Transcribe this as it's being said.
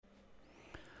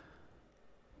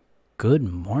Good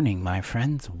morning, my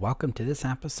friends. Welcome to this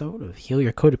episode of Heal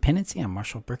Your Codependency. I'm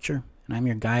Marshall Berkshire, and I'm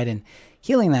your guide in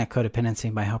healing that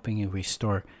codependency by helping you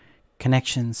restore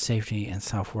connection, safety, and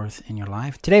self-worth in your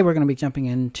life. Today, we're going to be jumping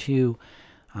into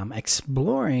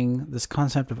exploring this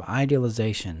concept of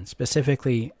idealization.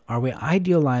 Specifically, are we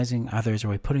idealizing others? Or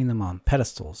are we putting them on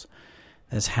pedestals?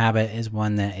 This habit is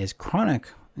one that is chronic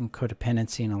in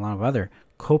codependency and a lot of other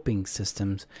coping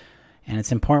systems. And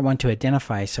it's an important one to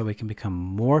identify so we can become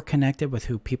more connected with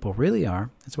who people really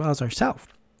are, as well as ourselves.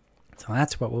 So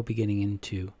that's what we'll be getting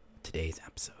into today's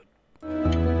episode.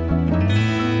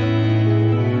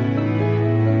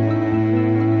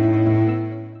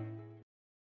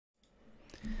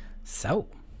 So,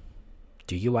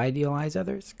 do you idealize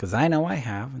others? Because I know I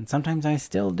have, and sometimes I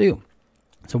still do.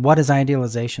 So what is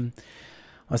idealization?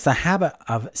 Well, it's the habit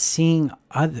of seeing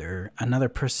another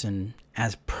person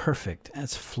as perfect,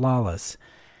 as flawless,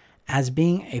 as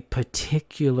being a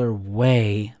particular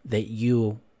way that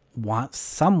you want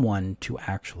someone to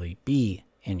actually be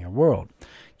in your world.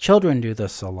 Children do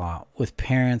this a lot with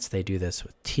parents. They do this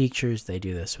with teachers. They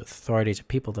do this with authorities or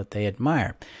people that they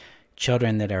admire.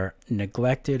 Children that are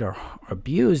neglected or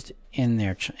abused in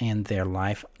their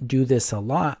life do this a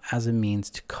lot as a means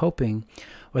to coping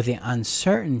with the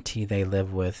uncertainty they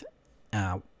live with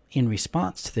in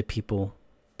response to the people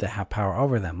that have power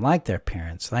over them, like their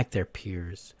parents, like their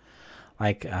peers,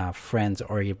 like friends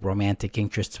or romantic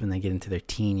interests when they get into their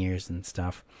teen years and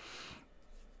stuff,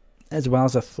 as well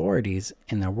as authorities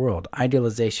in their world.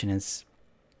 Idealization is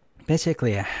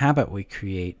basically a habit we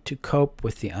create to cope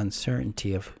with the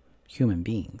uncertainty of human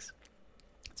beings,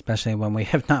 especially when we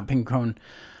have not been grown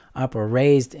up or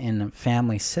raised in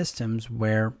family systems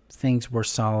where things were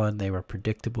solid, they were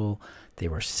predictable, they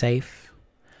were safe,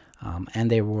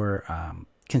 and they were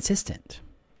consistent.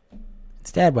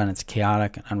 Instead, when it's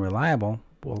chaotic and unreliable,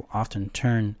 we'll often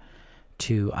turn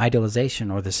to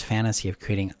idealization or this fantasy of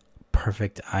creating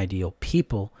perfect, ideal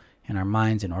people in our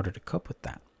minds in order to cope with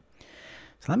that.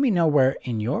 So let me know where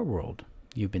in your world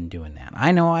you've been doing that.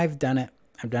 I know I've done it.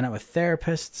 I've done it with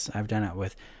therapists. I've done it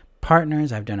with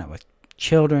partners. I've done it with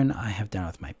children. I have done it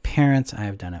with my parents. I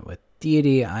have done it with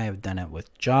deity. I have done it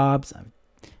with jobs,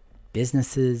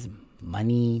 businesses,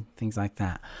 money, things like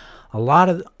that.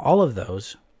 All of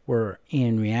those were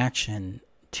in reaction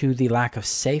to the lack of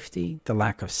safety, the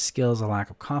lack of skills, the lack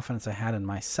of confidence I had in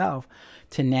myself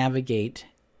to navigate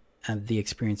the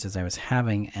experiences I was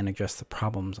having and address the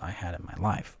problems I had in my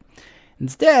life.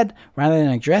 Instead, rather than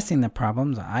addressing the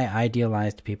problems, I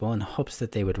idealized people in hopes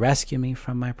that they would rescue me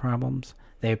from my problems.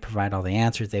 They would provide all the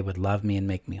answers. They would love me and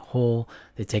make me whole.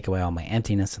 They'd take away all my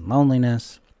emptiness and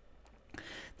loneliness.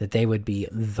 That they would be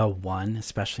the one,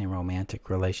 especially in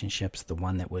romantic relationships, the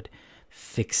one that would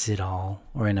fix it all.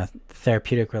 Or in a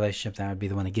therapeutic relationship, that would be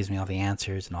the one that gives me all the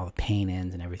answers and all the pain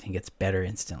ends and everything gets better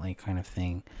instantly kind of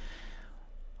thing.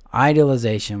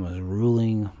 Idealization was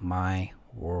ruling my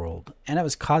world, and it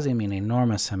was causing me an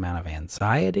enormous amount of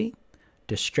anxiety,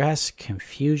 distress,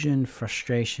 confusion,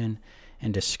 frustration,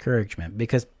 and discouragement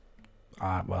because,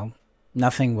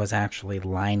 nothing was actually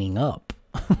lining up.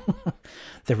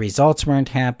 The results weren't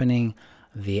happening.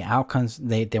 The outcomes,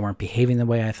 they weren't behaving the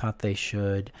way I thought they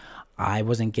should. I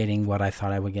wasn't getting what I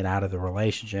thought I would get out of the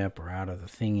relationship or out of the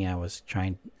thing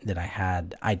that I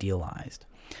had idealized.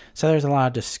 So there's a lot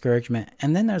of discouragement,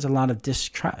 and then there's a lot of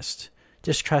distrust.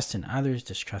 Distrust in others,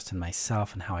 distrust in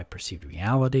myself and how I perceived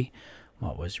reality,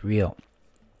 what was real.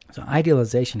 So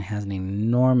idealization has an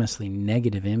enormously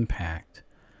negative impact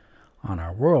on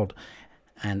our world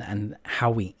and how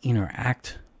we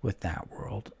interact with that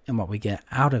world and what we get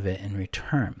out of it in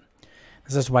return.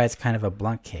 This is why it's kind of a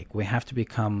Bluntcake. We have to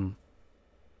become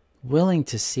willing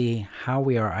to see how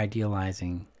we are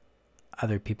idealizing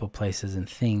other people, places, and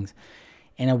things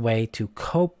in a way to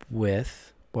cope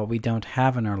with what we don't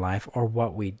have in our life or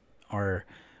what we are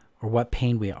or what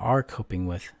pain we are coping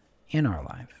with in our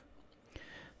life.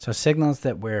 So signals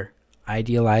that we're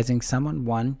idealizing someone: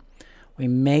 one, we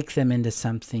make them into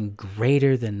something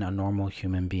greater than a normal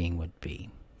human being would be.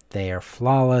 They are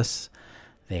flawless.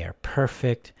 They are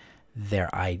perfect.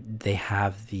 They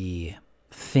have the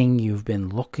thing you've been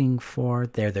looking for.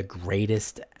 They're the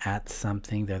greatest at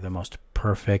something. They're the most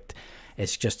perfect.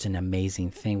 It's just an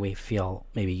amazing thing. We feel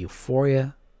maybe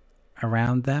euphoria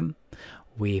around them.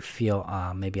 We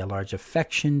feel maybe a large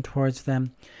affection towards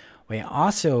them. We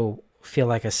also feel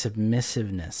like a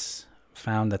submissiveness,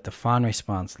 found that the fawn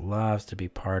response loves to be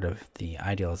part of the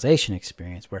idealization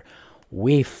experience, where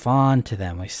we fawn to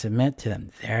them, we submit to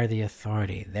them. They're the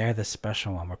authority, they're the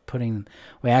special one.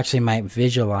 We actually might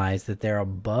visualize that they're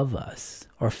above us,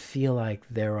 or feel like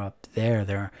they're up there.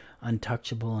 They're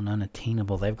untouchable and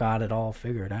unattainable. They've got it all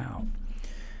figured out.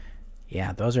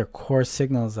 Yeah, those are core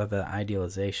signals of the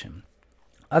idealization.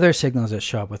 Other signals that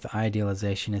show up with the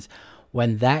idealization is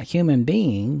when that human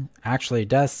being actually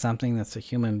does something that's a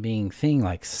human being thing,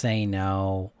 like say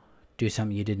no, do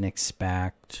something you didn't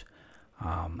expect,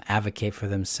 advocate for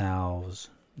themselves.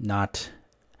 Not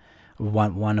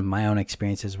one of my own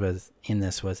experiences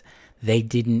was they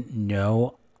didn't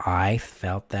know I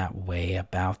felt that way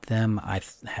about them. I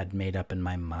had made up in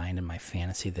my mind and my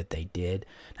fantasy that they did.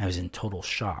 I was in total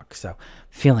shock. So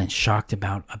feeling shocked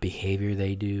about a behavior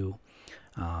they do,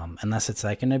 unless it's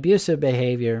like an abusive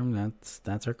behavior,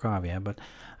 that's our caveat, but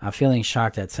feeling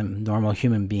shocked at some normal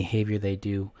human behavior they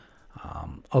do,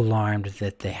 alarmed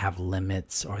that they have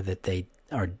limits, or that they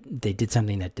did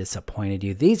something that disappointed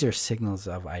you. These are signals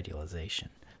of idealization.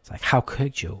 It's like, how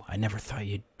could you? I never thought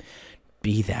you'd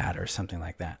be that, or something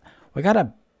like that. We got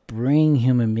to bring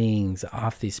human beings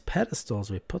off these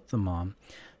pedestals we put them on,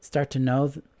 start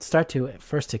to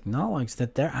first acknowledge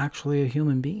that they're actually a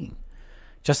human being,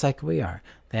 just like we are.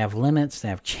 They have limits, they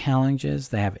have challenges,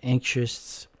 they have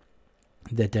interests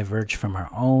that diverge from our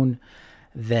own,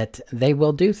 that they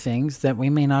will do things that we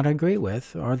may not agree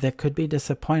with, or that could be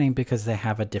disappointing because they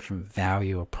have a different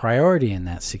value or priority in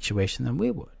that situation than we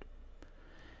would.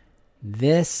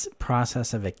 This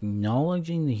process of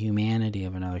acknowledging the humanity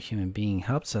of another human being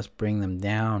helps us bring them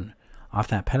down off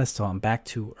that pedestal and back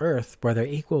to earth, where they're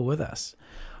equal with us.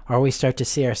 Or we start to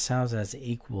see ourselves as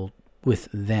equal with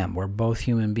them. We're both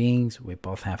human beings. We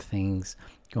both have things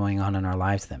going on in our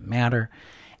lives that matter.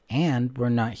 And we're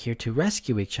not here to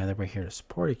rescue each other. We're here to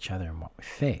support each other in what we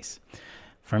face.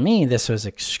 For me, this was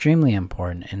extremely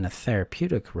important in the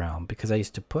therapeutic realm, because I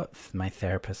used to put my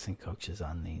therapists and coaches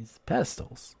on these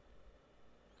pedestals.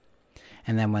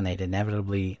 And then when they'd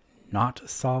inevitably not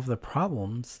solve the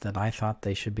problems that I thought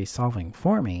they should be solving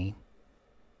for me,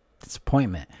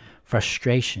 disappointment,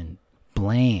 frustration,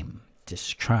 blame,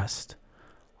 distrust,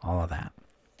 all of that.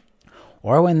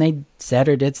 Or when they said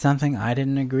or did something I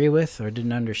didn't agree with, or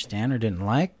didn't understand, or didn't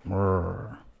like,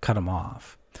 cut them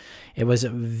off. It was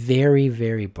very,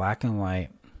 very black and white,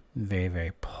 very,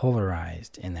 very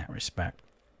polarized in that respect.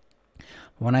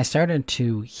 When I started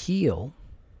to heal,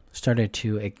 started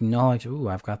to acknowledge,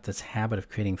 I've got this habit of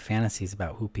creating fantasies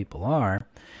about who people are,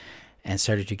 and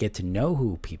started to get to know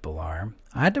who people are,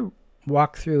 I had to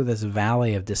walk through this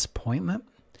valley of disappointment,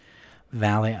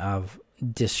 valley of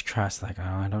distrust, like,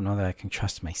 I don't know that I can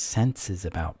trust my senses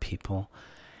about people,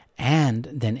 and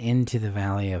then into the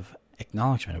valley of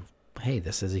acknowledgement of, hey,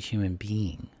 this is a human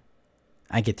being.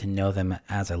 I get to know them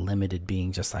as a limited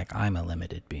being, just like I'm a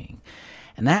limited being.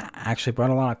 And that actually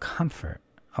brought a lot of comfort,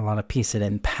 a lot of peace. It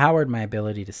empowered my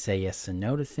ability to say yes and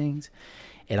no to things.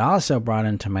 It also brought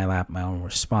into my lap my own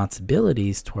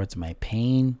responsibilities towards my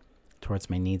pain,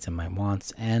 towards my needs and my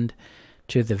wants, and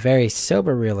to the very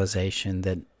sober realization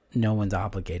that no one's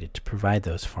obligated to provide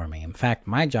those for me. In fact,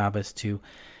 my job is to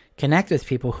connect with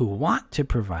people who want to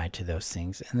provide to those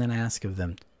things, and then ask of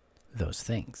them those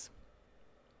things.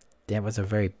 That was a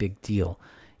very big deal,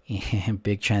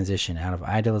 big transition out of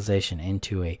idealization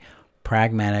into a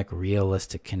pragmatic,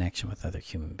 realistic connection with other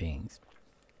human beings.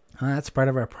 And that's part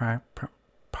of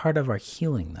our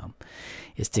healing, though,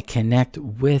 is to connect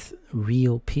with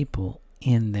real people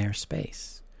in their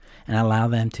space and allow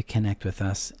them to connect with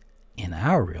us in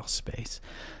our real space,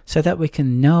 so that we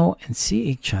can know and see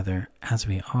each other as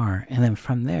we are, and then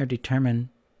from there determine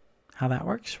how that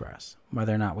works for us,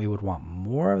 whether or not we would want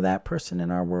more of that person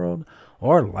in our world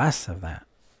or less of that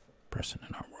person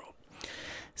in our world.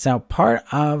 So part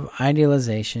of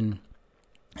idealization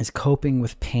is coping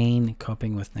with pain,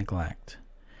 coping with neglect.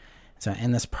 So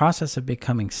in this process of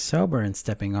becoming sober and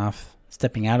stepping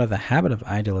out of the habit of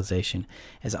idealization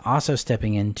is also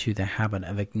stepping into the habit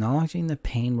of acknowledging the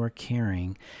pain we're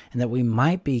carrying, and that we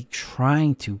might be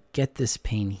trying to get this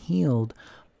pain healed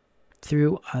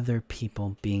through other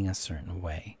people being a certain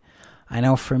way. I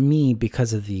know for me,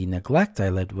 because of the neglect I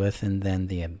lived with, and then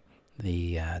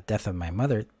the death of my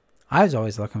mother, I was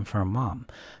always looking for a mom.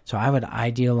 So I would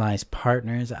idealize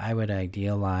partners. I would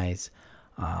idealize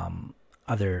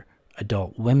other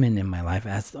adult women in my life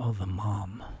as, the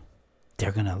mom.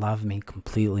 They're going to love me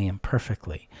completely and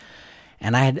perfectly.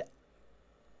 And I had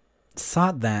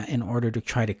sought that in order to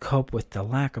try to cope with the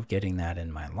lack of getting that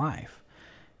in my life.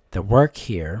 The work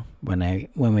here, when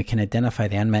we can identify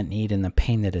the unmet need and the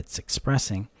pain that it's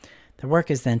expressing, the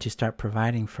work is then to start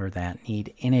providing for that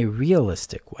need in a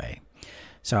realistic way.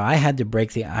 So I had to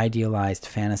break the idealized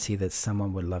fantasy that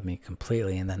someone would love me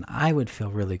completely, and then I would feel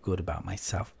really good about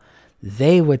myself.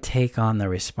 They would take on the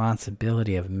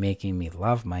responsibility of making me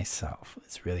love myself.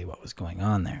 It's really what was going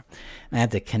on there. And I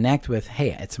had to connect with,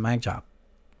 hey, it's my job.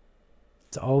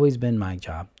 It's always been my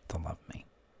job to love me.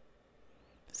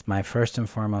 It's my first and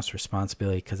foremost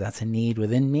responsibility because that's a need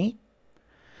within me.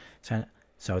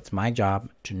 So it's my job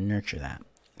to nurture that.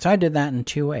 So I did that in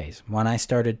two ways. One, I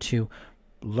started to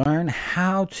learn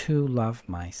how to love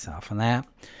myself. And that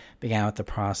began with the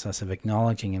process of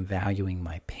acknowledging and valuing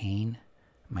my pain,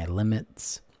 my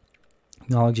limits,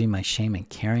 acknowledging my shame and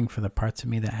caring for the parts of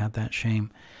me that had that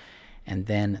shame, and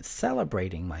then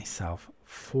celebrating myself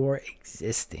for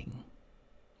existing.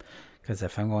 Because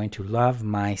if I'm going to love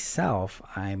myself,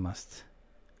 I must,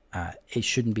 it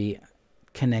shouldn't be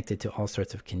connected to all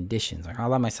sorts of conditions. Like, I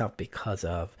love myself because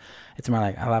of, it's more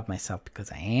like I love myself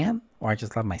because I am, or I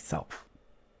just love myself.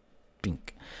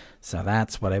 Bink. So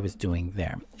that's what I was doing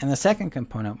there. And the second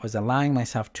component was allowing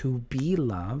myself to be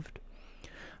loved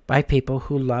by people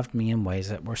who loved me in ways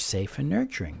that were safe and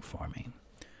nurturing for me.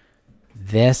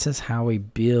 This is how we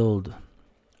build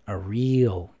a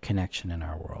real connection in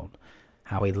our world.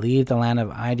 How we leave the land of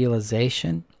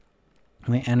idealization,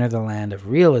 and we enter the land of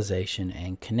realization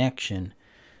and connection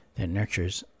that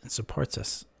nurtures and supports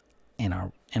us in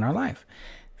our life.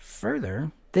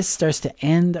 Further, this starts to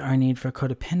end our need for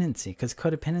codependency, because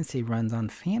codependency runs on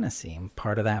fantasy. And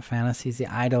part of that fantasy is the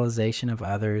idolization of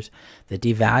others, the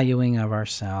devaluing of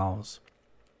ourselves,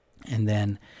 and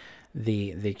then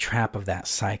the trap of that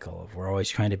cycle of we're always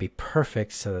trying to be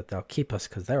perfect so that they'll keep us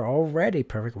because they're already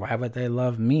perfect. Why would they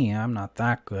love me? I'm not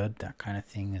that good. That kind of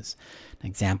thing is an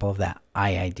example of that.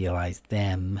 I idealize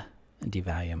them and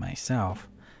devalue myself.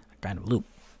 That kind of loop.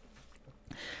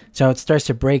 So it starts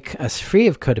to break us free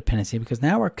of codependency because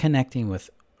now we're connecting with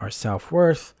our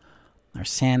self-worth, our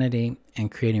sanity,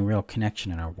 and creating real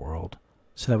connection in our world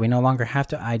so that we no longer have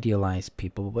to idealize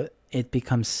people, but it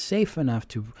becomes safe enough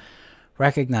to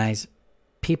recognize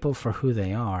people for who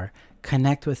they are,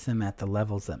 connect with them at the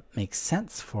levels that make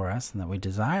sense for us and that we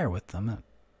desire with them, it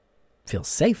feels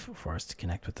safe for us to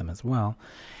connect with them as well,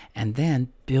 and then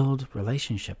build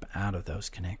relationship out of those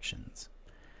connections.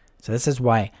 So this is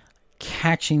why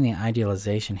catching the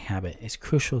idealization habit is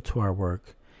crucial to our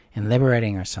work in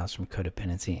liberating ourselves from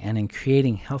codependency and in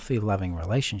creating healthy, loving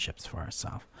relationships for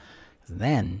ourselves.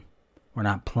 Then we're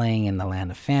not playing in the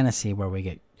land of fantasy where we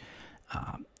get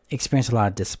experience a lot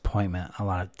of disappointment, a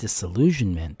lot of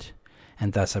disillusionment,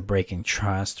 and thus a break in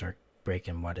trust or break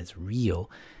in what is real.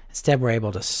 Instead, we're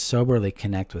able to soberly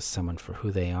connect with someone for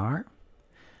who they are,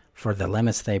 for the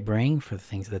limits they bring, for the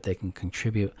things that they can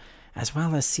contribute, as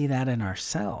well as see that in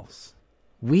ourselves.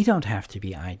 We don't have to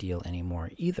be ideal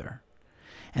anymore either.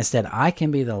 Instead, I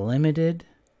can be the limited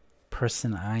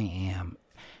person I am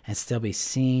and still be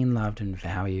seen, loved, and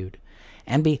valued,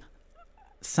 and be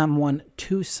someone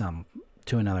to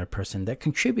another person that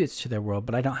contributes to their world,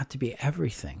 but I don't have to be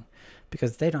everything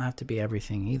because they don't have to be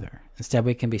everything either. Instead,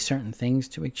 we can be certain things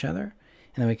to each other,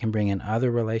 and then we can bring in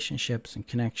other relationships and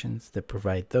connections that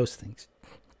provide those things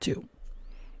too.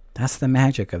 That's the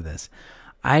magic of this.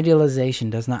 Idealization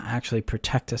does not actually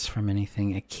protect us from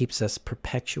anything. It keeps us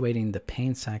perpetuating the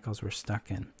pain cycles we're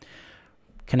stuck in.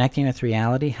 Connecting with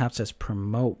reality helps us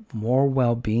promote more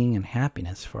well-being and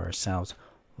happiness for ourselves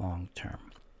long term.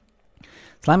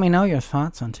 So let me know your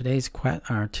thoughts on today's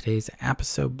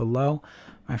episode below.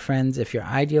 My friends, if you're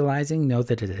idealizing, know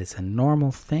that it is a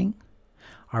normal thing.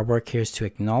 Our work here is to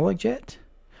acknowledge it.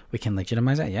 We can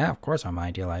legitimize it. Yeah, of course I'm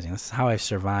idealizing. This is how I've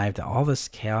survived all this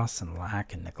chaos and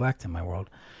lack and neglect in my world.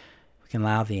 We can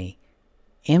allow the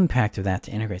impact of that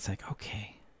to integrate. It's like,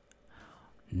 okay,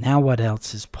 now what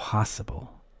else is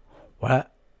possible?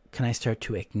 What can I start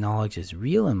to acknowledge is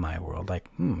real in my world? Like,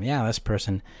 yeah, this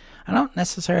person, I don't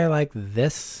necessarily like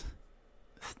this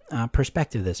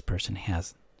perspective this person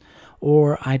has.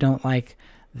 Or I don't like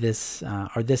this,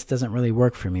 or this doesn't really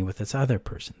work for me with this other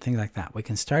person. Things like that. We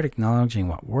can start acknowledging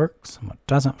what works and what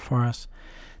doesn't for us.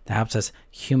 That helps us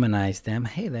humanize them.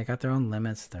 Hey, they got their own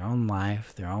limits, their own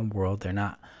life, their own world. They're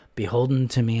not beholden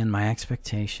to me and my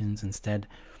expectations. Instead,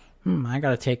 I got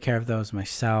to take care of those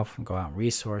myself and go out and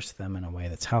resource them in a way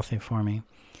that's healthy for me.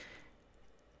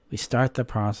 We start the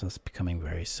process becoming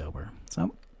very sober.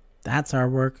 So that's our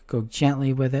work. Go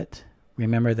gently with it.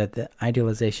 Remember that the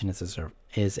idealization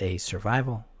is a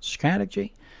survival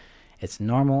strategy. It's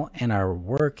normal, and our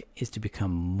work is to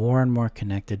become more and more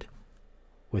connected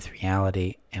with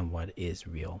reality and what is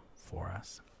real for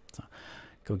us. So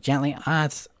go gently.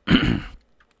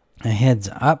 A heads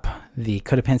up, the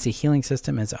Codependency Healing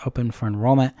System is open for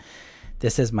enrollment.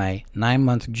 This is my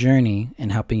 9-month journey in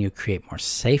helping you create more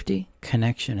safety,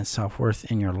 connection, and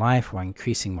self-worth in your life while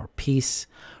increasing more peace,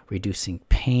 reducing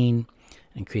pain,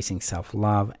 increasing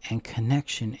self-love and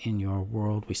connection in your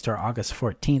world. We start August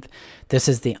 14th. This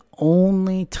is the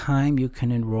only time you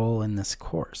can enroll in this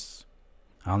course.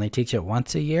 I only teach it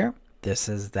once a year. This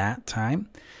is that time.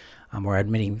 We're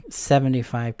admitting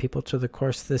 75 people to the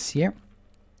course this year.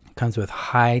 It comes with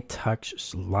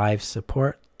high-touch live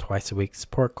support, twice a week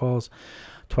support calls,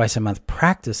 twice a month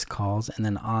practice calls, and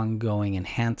then ongoing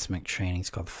enhancement trainings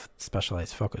called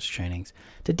specialized focus trainings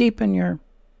to deepen your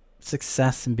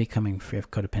success in becoming free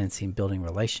of codependency and building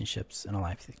relationships in a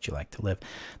life that you like to live.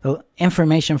 The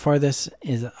information for this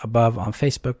is above on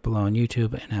Facebook, below on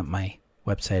YouTube, and at my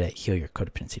website at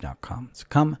healyourcodependency.com. So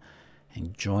come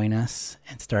and join us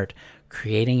and start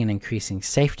creating and increasing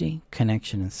safety,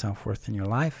 connection, and self-worth in your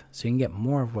life so you can get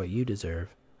more of what you deserve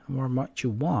and more of what you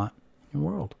want in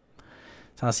your world.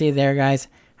 So I'll see you there, guys.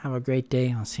 Have a great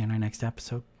day. I'll see you in our next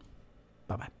episode.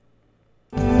 Bye-bye.